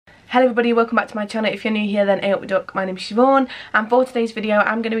Hello everybody, welcome back to my channel. If you're new here, then up duck. My name is Siobhan, and for today's video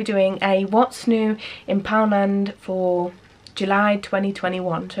I'm going to be doing a what's new in Poundland for July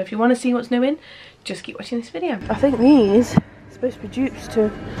 2021. So if you want to see what's new in, just keep watching this video. I think these are supposed to be dupes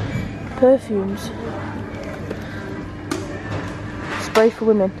to perfumes. Spray for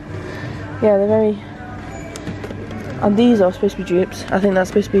women. Yeah, they're very... And these are supposed to be dupes. I think that's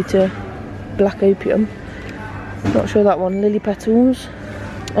supposed to be to black opium. Not sure that one. Lily petals.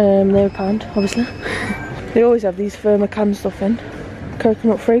 They're a pound, obviously. They always have these firmer can stuff in.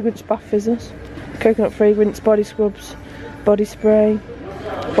 Coconut fragrance bath fizzers. Coconut fragrance body scrubs. Body spray.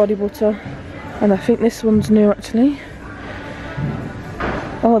 Body butter. And I think this one's new actually.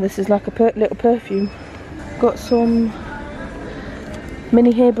 Oh, this is like a little perfume. Got some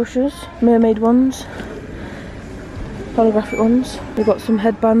mini hairbrushes. Mermaid ones. Holographic ones. We've got some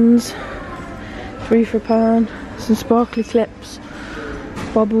headbands. 3 for £1. Some sparkly clips.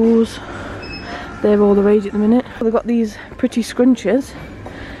 Bobbles, they're all the rage at the minute. They've got these pretty scrunchies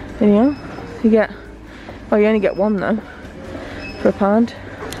in here. You get, well, you only get one though for £1.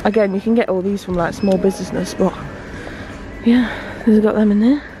 Again, you can get all these from like small business, but yeah, they've got them in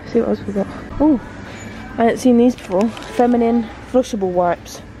there. See what else we've got. Oh, I hadn't seen these before. Feminine flushable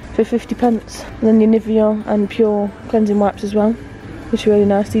wipes for 50p. And then your Nivea and Pure cleansing wipes as well, which are really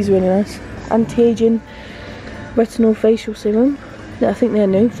nice. These are really nice. Anti-aging retinol facial serum. I think they're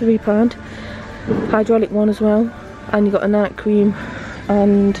new, £3. Hydraulic one as well, and you got a night cream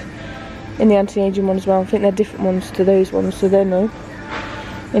and in the anti-aging one as well. I think they're different ones to those ones, so they're new.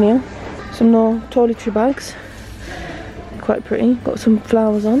 In here, some more toiletry bags, quite pretty. Got some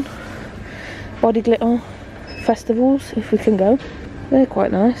flowers on. Body glitter, festivals if we can go. They're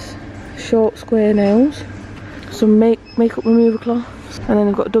quite nice. Short square nails. Some makeup remover cloths, and then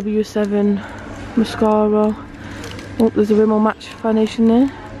I've got W7 mascara. Oh, there's a Rimmel Match foundation there.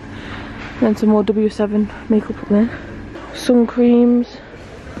 And then some more W7 makeup up there. Sun creams.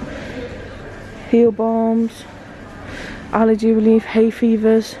 Heel balms. Allergy relief. Hay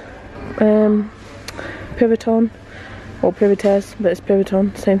fevers. Piriton. Or Pirites, but it's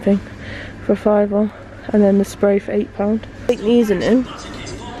Piriton. Same thing. For £5. And then the spray for £8. I think these are new.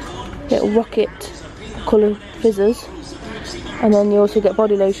 Little rocket colour fizzers. And then you also get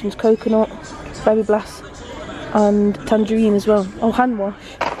body lotions. Coconut. Berry blast. And tangerine as well. Oh, hand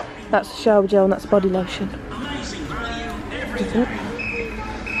wash. That's shower gel and that's body lotion.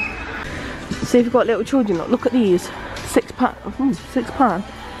 See if you've got little children. Look at these. £6.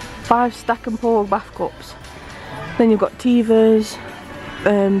 5 stack and pour bath cups. Then you've got Tivas,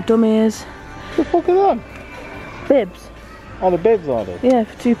 dummies. What the fuck are them? Bibs. Oh, the bibs are they? Yeah,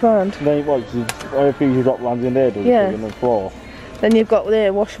 for £2. Then what? I think you drop ones in there, do you? Yeah. On the floor. Then you've got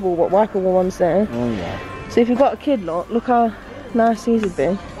the washable, wipeable ones there. Oh yeah. So if you've got a kid, look how nice these would be.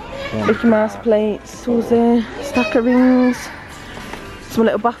 Yeah. Mickey Mouse plates, tools there, stack of rings, some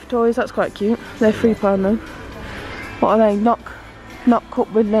little bath toys, that's quite cute. They're £3 though. What are they? Knock cup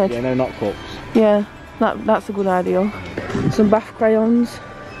with lid. Yeah, no, not cups. Yeah, that's a good idea. Some bath crayons.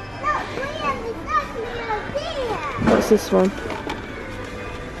 What's this one?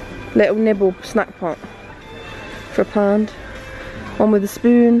 Little nibble snack pot for £1. One with a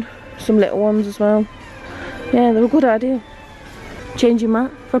spoon, some little ones as well. Yeah, they're a good idea. Changing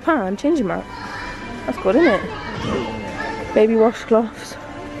mat for £1, changing mat. That's good, isn't it? Baby washcloths,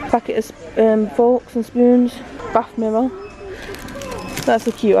 packet of forks and spoons, bath mirror. That's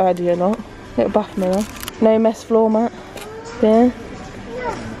a cute idea, not? Little bath mirror. No mess floor mat. There.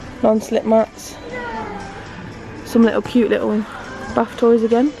 Non-slip mats. Some little cute little bath toys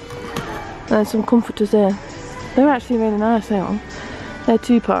again. And then some comforters there. They're actually really nice, they are. They're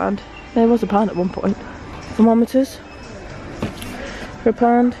 £2. There was £1 at one point. Thermometers for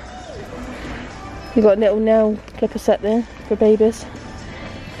 £1. You've got a little nail clipper set there for babies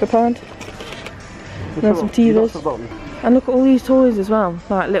for £1. And then some Tivas. And look at all these toys as well,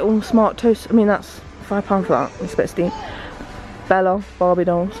 like little smart toast. I mean, that's £5 for that. It's a bit steep. Bella, Barbie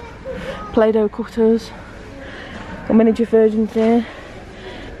dolls, Play-Doh cutters, got miniature versions there.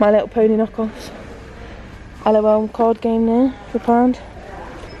 My Little Pony knockoffs. LOL card game there for £1.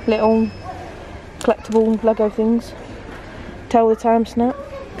 Little collectible Lego things. Tell the Time snap.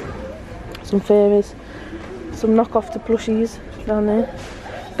 Some fairies. Some knockoff to plushies down there.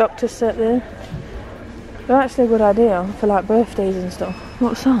 Doctor set there. They're actually a good idea for like birthdays and stuff.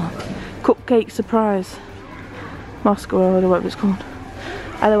 What's that? Cupcake surprise. Mascara or whatever it's called.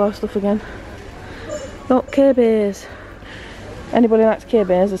 LOL stuff again. Look, Care Bears. Anybody likes Care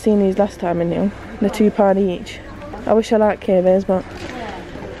Bears? I've seen these last time in here. They're £2 each. I wish I liked Care Bears, but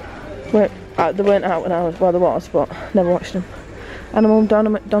they weren't out when I was, well there was, but never watched them. Animal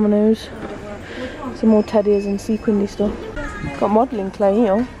dominoes. Some more teddies and sequinly stuff. Got modelling clay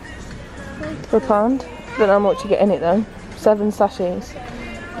here for £1. Don't know how much you get in it though. 7 sachets.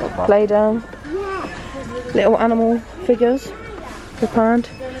 Play doh. Little animal figures for £1.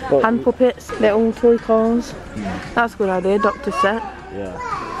 Hand puppets, little toy cars. That's a good idea, doctor set. Yeah.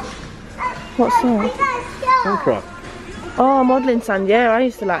 What's that? Minecraft. Oh, modelling sand, yeah, I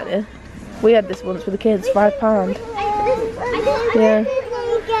used to like this. We had this once for the kids, £5. Yeah.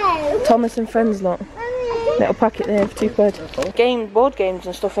 Thomas and Friends lot. Little packet there for £2. Board games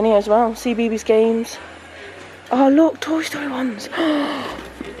and stuff in here as well. CBeebies games. Oh look, Toy Story ones.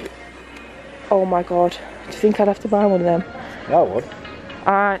 Oh my god. Do you think I'd have to buy one of them? Yeah, I would.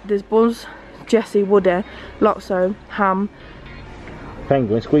 There's Buzz, Jessie, Woody, Lotso, Ham,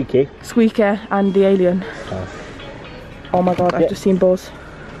 Penguin, Squeaky, and the Alien. Oh my god, I've just seen Buzz.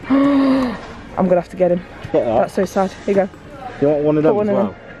 I'm gonna have to get him. Get that. That's so sad. Here you go. Do you want one of them as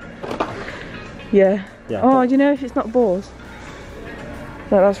well? Yeah. Oh, do you know if it's not Buzz?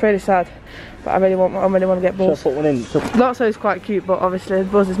 No, that's really sad. But I really want to get Buzz. Put one in. Lotso is quite cute, but obviously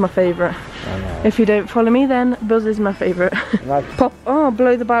Buzz is my favourite. If you don't follow me, then Buzz is my favourite.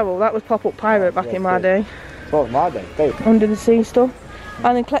 Below the Barrel. That was Pop-Up Pirate back in my day. What was my day? Go. Under the Sea stuff.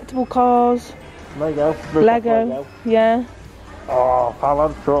 And then collectible cars. Lego. Yeah. Oh,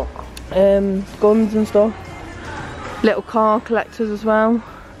 Poundland truck. Guns and stuff. Little car collectors as well.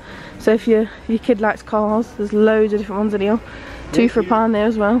 So if your kid likes cars, there's loads of different ones in here. 2 for £1 there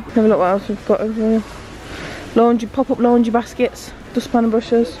as well. Have a look what else we've got over here. Pop-up laundry baskets, dustpan and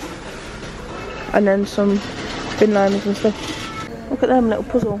brushes. And then some bin liners and stuff. Look at them little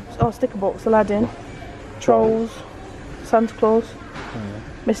puzzles. Oh, sticker box, Aladdin. Trolls. Santa Claus.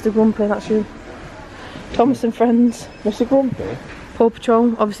 Mr. Grumpy, that's you. Thomas and Friends. Mr. Grumpy? Paw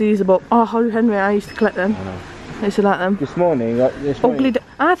Patrol. Obviously these are books. Oh, Henry, I used to collect them. I used to like them. This morning.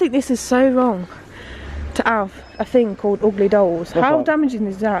 I think this is so wrong to have a thing called ugly dolls. How damaging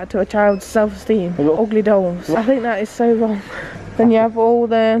is that to a child's self-esteem? Ugly dolls. I think that is so wrong. Then you have all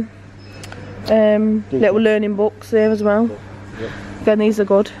the little learning books there as well. Again, these are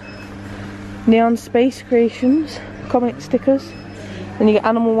good. Neon Space Creations, comic stickers. Then you get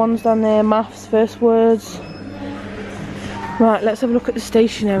animal ones down there, maths, first words. Right, let's have a look at the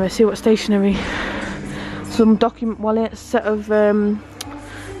stationery, see what stationery. Some document wallets, set of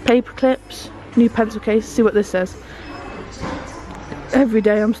paper clips, new pencil case, see what this says. Every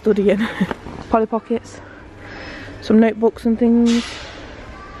day I'm studying. Polly Pockets, some notebooks and things.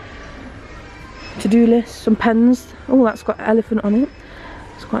 To-do list, some pens. Oh, that's got an elephant on it.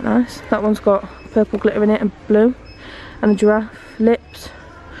 It's quite nice. That one's got purple glitter in it and blue. And a giraffe. Lips.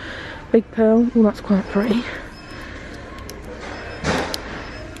 Big pearl. Oh, that's quite pretty.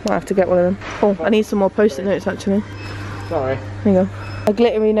 Might have to get one of them. Oh, I need some more post-it notes actually. Sorry. There you go. A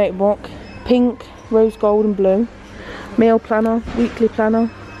glittery notebook. Pink, rose gold and blue. Meal planner, weekly planner.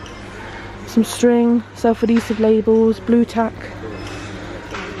 Some string, self-adhesive labels, blue tack.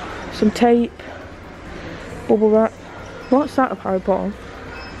 Some tape. Bubble wrap. What's that of Harry Potter?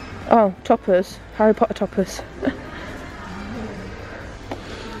 Oh, toppers. Harry Potter toppers.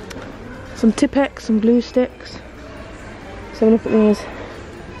 Some Tipex, some glue sticks. Let's have a look at these.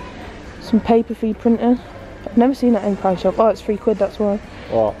 Some paper feed printer. I've never seen that in Pie Shop. Oh, it's £3, that's why.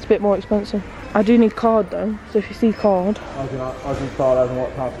 Oh. It's a bit more expensive. I do need card though, so if you see card. I can card as in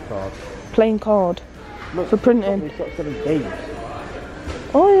what type of card? Plain card. Look, for printing. It's got some games.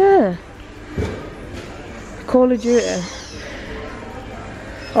 Oh yeah. Call of Duty.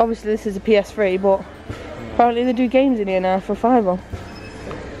 Obviously this is a PS3, but apparently they do games in here now for £5.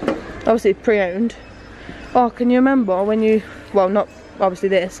 Obviously pre-owned. Oh, can you remember when you, well not obviously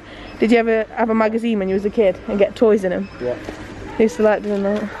this, did you ever have a magazine when you was a kid and get toys in them? Yeah. I used to like doing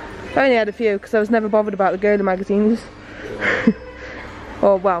that. I only had a few because I was never bothered about the girly magazines.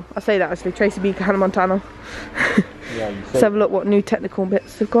 Oh well, I say that actually, Tracy Beaker, Hannah Montana. Yeah, let's have a look what new technical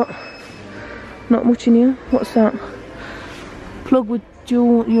bits they've got. Not much in here. What's that? Plug with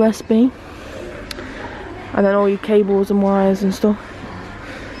dual USB. And then all your cables and wires and stuff.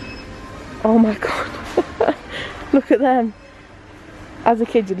 Oh my god. Look at them. As a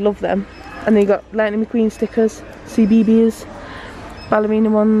kid you'd love them. And then you got Lightning McQueen stickers, CBeebies, ballerina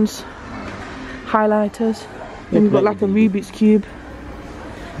ones, highlighters. Then you've got like a Rubik's Cube.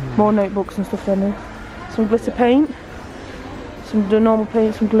 More notebooks and stuff down there. Some glitter paint. Some normal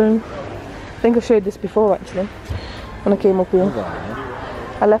paint, some glue. I think I showed this before actually, when I came up here.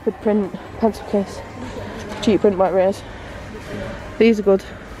 A leopard print pencil case. Cheap print white rares. These are good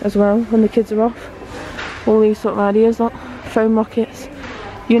as well when the kids are off. All these sort of ideas, like foam rockets,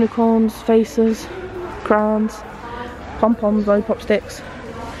 unicorns, faces, crowns, pom-poms, lollipop sticks,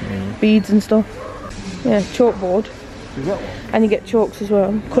 beads and stuff. Yeah, chalkboard. You got one? And you get chalks as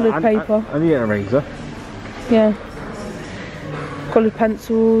well. Coloured paper. And you get an eraser. Yeah. Coloured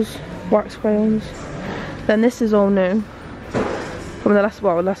pencils, wax crayons. Then this is all new. From the last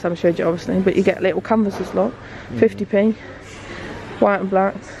time I showed you obviously, but you get little canvases lot. 50p. White and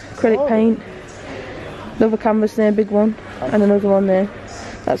black. Acrylic paint. Another canvas there, big one. And another one there.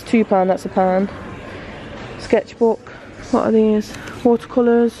 That's £2, that's £1. Sketchbook. What are these?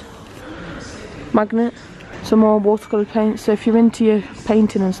 Watercolours. Magnet. Some more watercolour paint. So if you're into your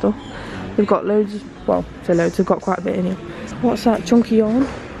painting and stuff, we've got loads, well, say loads, we've got quite a bit in here. What's that? Chunky yarn?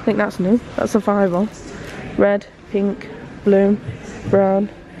 I think that's new. That's a £5. Red, pink, blue, brown.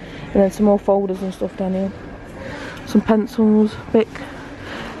 And then some more folders and stuff down here. Some pencils, Bic.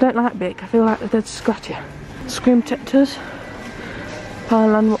 Don't like Bic, I feel like they're scratchy. Screen protectors.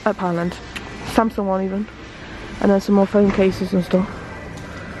 Poundland, Samsung one even. And then some more phone cases and stuff.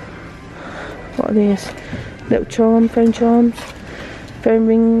 What are these? Little phone charms, phone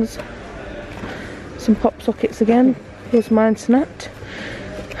rings, some pop sockets again. Here's mine snapped.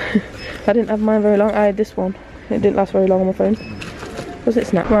 I didn't have mine very long. I had this one. It didn't last very long on my phone. Was it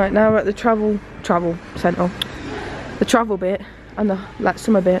snapped? Right, now we're at the travel centre. The travel bit and the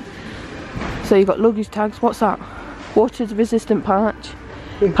summer bit. So you've got luggage tags. What's that? Water resistant patch,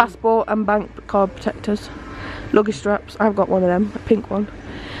 passport and bank card protectors, luggage straps. I've got one of them, a pink one.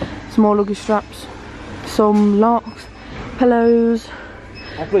 Some more luggage straps, some locks, pillows,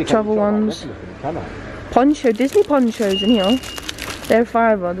 travel ones, poncho, Disney ponchos in here. They're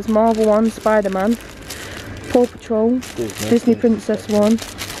 £5. There's Marvel one, Spider-Man, Paw Patrol, Disney Princess one.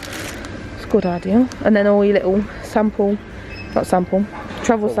 It's a good idea. And then all your little travel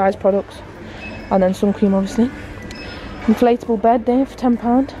size products. And then sun cream obviously. Inflatable bed there for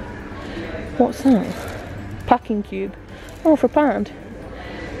 £10. What's that? Packing cube. Oh, for £1.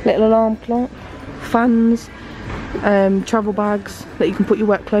 Little alarm clock. Fans. Travel bags that you can put your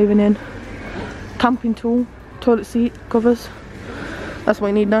wet clothing in. Camping tool. Toilet seat covers. That's what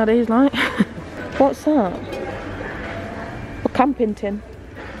you need nowadays, like. What's that? A camping tin.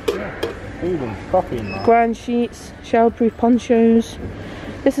 Yeah. Food and coffee and that. Ground sheets. Showerproof ponchos.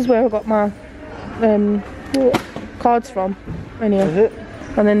 This is where I got my cards from. Anyway.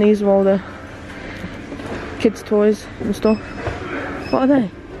 And then these are all the kids' toys and stuff. What are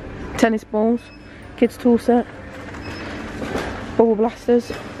they? Tennis balls, kids' tool set, bubble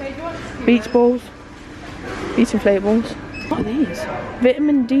blasters, beach balls, beach inflatables. What are these?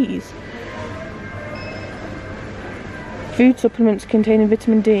 Vitamin D's. Food supplements containing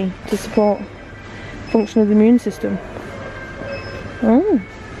vitamin D to support function of the immune system. Oh,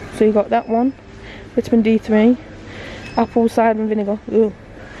 so you got that one, vitamin D3, apple cider and vinegar. Ooh.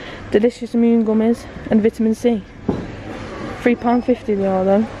 Delicious immune gummies and vitamin C. £3.50 they are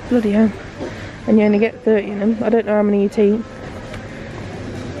though. Bloody hell. And you only get 30 in them. I don't know how many you take,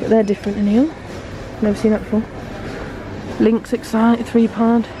 but they're different in here. Never seen that before. Lynx Excite,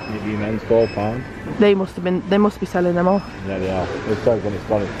 £3. Maybe men's £4. They must be selling them off. Yeah, they are. It says when it's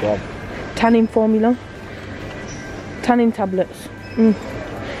gone, it's gone. Tanning formula. Tanning tablets.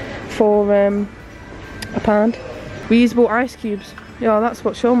 For £1. Reusable ice cubes. Yeah, that's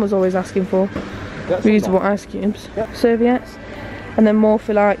what Sean was always asking for. Reusable ice cubes. Yep. Serviettes. And then more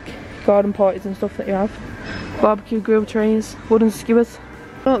for like garden parties and stuff that you have. Barbecue grill trays. Wooden skewers.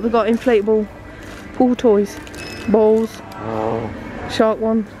 Oh, they've got inflatable pool toys. Balls. Oh. Shark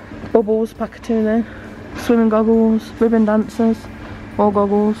one. Bubbles, pack of two there. Swimming goggles. Ribbon dancers. More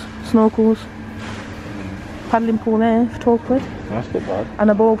goggles. Snorkels. Paddling pool there for £12. That's not bad.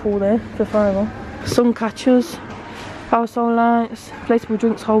 And a ball pool there for £5. Sun catchers. Parasol lights, inflatable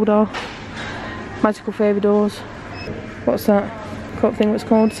drinks holder, magical fairy doors. What's that? Can't think what it's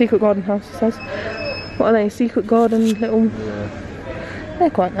called. Secret garden house, it says. What are they? Secret garden little. Yeah. They're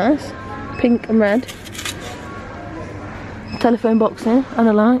quite nice. Pink and red. Telephone box here and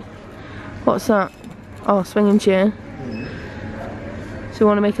a light. What's that? Oh, swinging chair. So you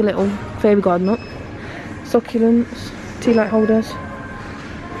want to make a little fairy garden up. Succulents, tea light holders.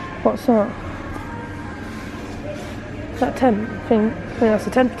 What's that? That tent thing. I think that's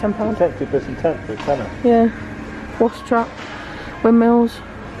a tent for £10. 50% tent for £10. Yeah. Wasp trap, windmills,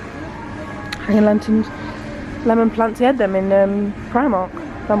 hanging lanterns, lemon plants. You had them in Primark,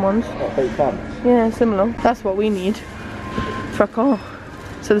 them ones. What, £8? Yeah, similar. That's what we need for a car,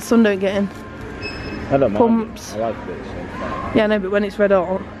 so the sun don't get in. I don't Pumps. mind. I like it. So. Yeah, no, but when it's red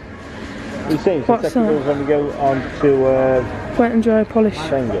hot. You see, What's that? when we go on to Wet and dry polish.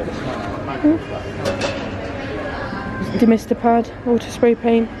 Demister pad, water spray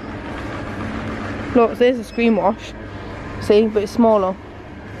paint. Look, there's a screen wash. See, but it's smaller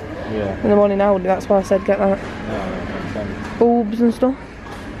Yeah. than the one in Aldi, that's why I said get that. Yeah, Bulbs and stuff.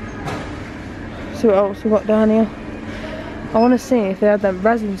 See what else we've got down here. I want to see if they had them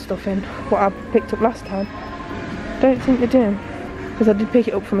resin stuff in, what I picked up last time. Don't think they do, because I did pick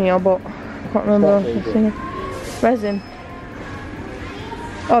it up from here, but I can't remember. Resin.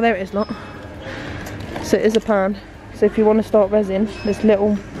 Oh, there it is, look. So it is a pound. So if you want to start resin, there's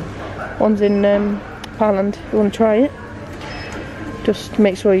little ones in Poundland. If you want to try it, just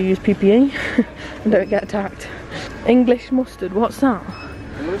make sure you use PPE and don't get attacked. English mustard, what's that?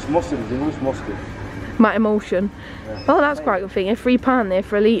 English mustard is English mustard. Matte emulsion. Yeah. Oh, that's quite a good thing. A £3 there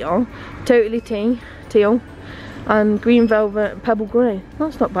for a litre. Totally teal. And green velvet pebble grey.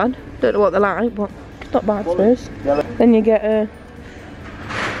 That's not bad. Don't know what they're like, but it's not bad, I suppose. Yeah. Then you get a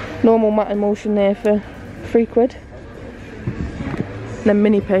normal matte emulsion there for £3. And then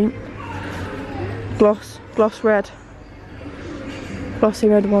mini paint. Gloss red. Glossy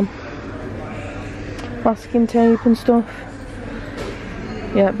red one. Masking tape and stuff.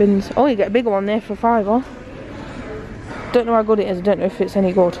 Yeah, bins. Oh, you get a bigger one there for £5. Don't know how good it is. I don't know if it's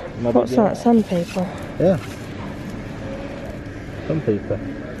any good. What's that? Sandpaper. Yeah. Sandpaper.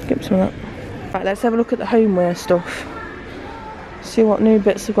 Give me some of that. Right, let's have a look at the homeware stuff. See what new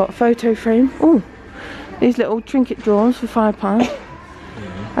bits I've got. Photo frame. Oh, these little trinket drawers for £5.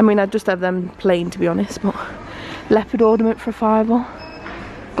 I mean, I'd just have them plain, to be honest, but leopard ornament for £5.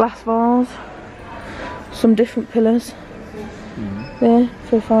 Glass vase. Some different pillars. There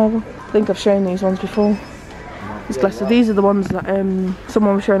for £5. I think I've shown these ones before. These glasses. These are the ones that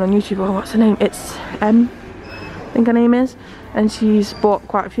someone was showing on YouTube. Oh, what's her name? It's I think her name is. And she's bought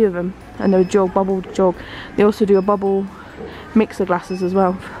quite a few of them. And they're a jug, bubbled jug. They also do a bubble mixer glasses as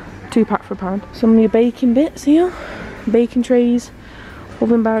well. 2-pack for £1. Some of your baking bits here. Baking trays,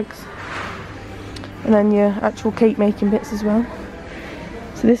 oven bags. And then your actual cake making bits as well.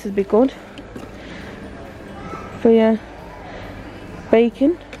 So this would be good for your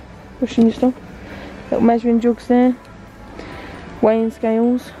baking, pushing your stuff. Little measuring jugs there. Weighing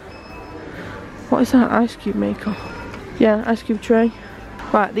scales. What is that? Ice cube maker. Yeah, ice cube tray.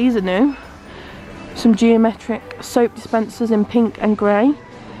 Right, these are new. Some geometric soap dispensers in pink and grey.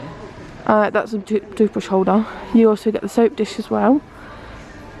 That's a toothbrush holder. You also get the soap dish as well.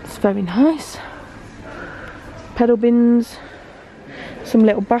 It's very nice. Pedal bins. Some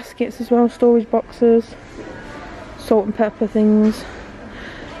little baskets as well, storage boxes. Salt and pepper things.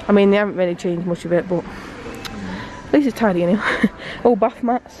 I mean, they haven't really changed much of it, but at least it's tidy anyway. All bath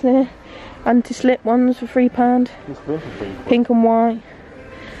mats there. Anti-slip ones for £3. Pink and white.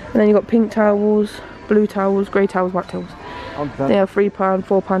 And then you've got pink towels, blue towels, grey towels, white towels. They are £3,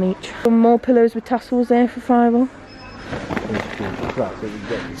 £4 each. Some more pillows with tassels there for £5.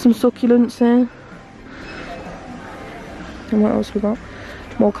 Some succulents there. And what else we got?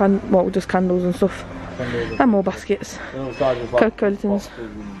 More well, just candles and stuff. And more baskets. Coca-Cola tins.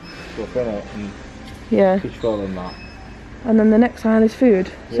 Yeah. And then the next aisle is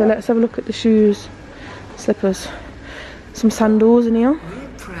food. So let's have a look at the shoes, slippers. Some sandals in here.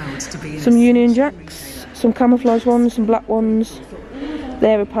 Some Union Jacks. Some camouflage ones, some black ones.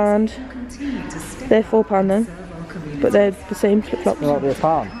 They're £1. They're £4 then. But they're the same flip-flops. They're like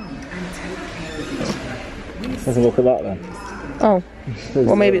 £1. Let's have a look at that then. Oh.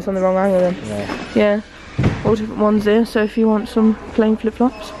 Well, maybe it's on the wrong angle then. Yeah. All different ones there. So if you want some plain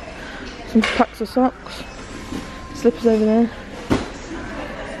flip-flops. Some packs of socks. Slippers over there.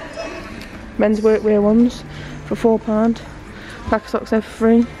 Men's workwear ones for £4. Pack of socks there for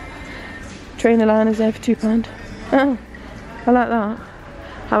 £3. Trainer liners there for £2. Oh, I like that.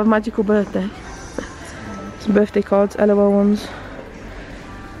 Have a magical birthday. Some birthday cards, LOL ones.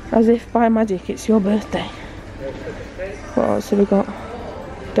 As if by magic it's your birthday. What else have we got?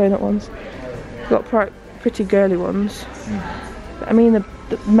 Donut ones. We've got pretty girly ones. I mean the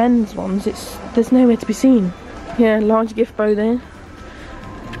men's ones, there's nowhere to be seen. Yeah, large gift bow there.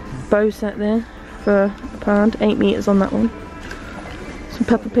 Bow set there for £1. 8 metres on that one. Some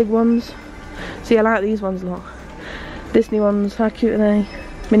Peppa Pig ones. See, I like these ones a lot. Disney ones, how cute are they?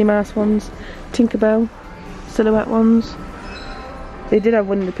 Minnie Mouse ones. Tinkerbell. Silhouette ones. They did have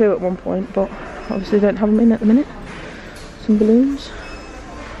Winnie the Pooh at one point, but obviously they don't have them in at the minute. Some balloons.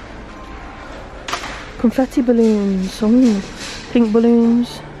 Confetti balloons. Ooh. Pink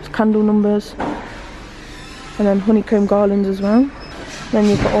balloons. Candle numbers. And then honeycomb garlands as well. Then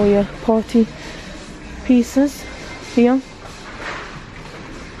you've got all your party pieces here.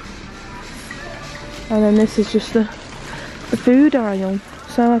 And then this is just the food aisle.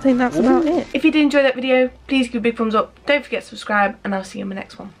 So I think that's about it. If you did enjoy that video, please give a big thumbs up. Don't forget to subscribe, and I'll see you in my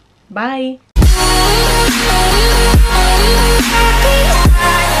next one. Bye.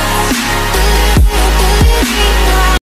 happy.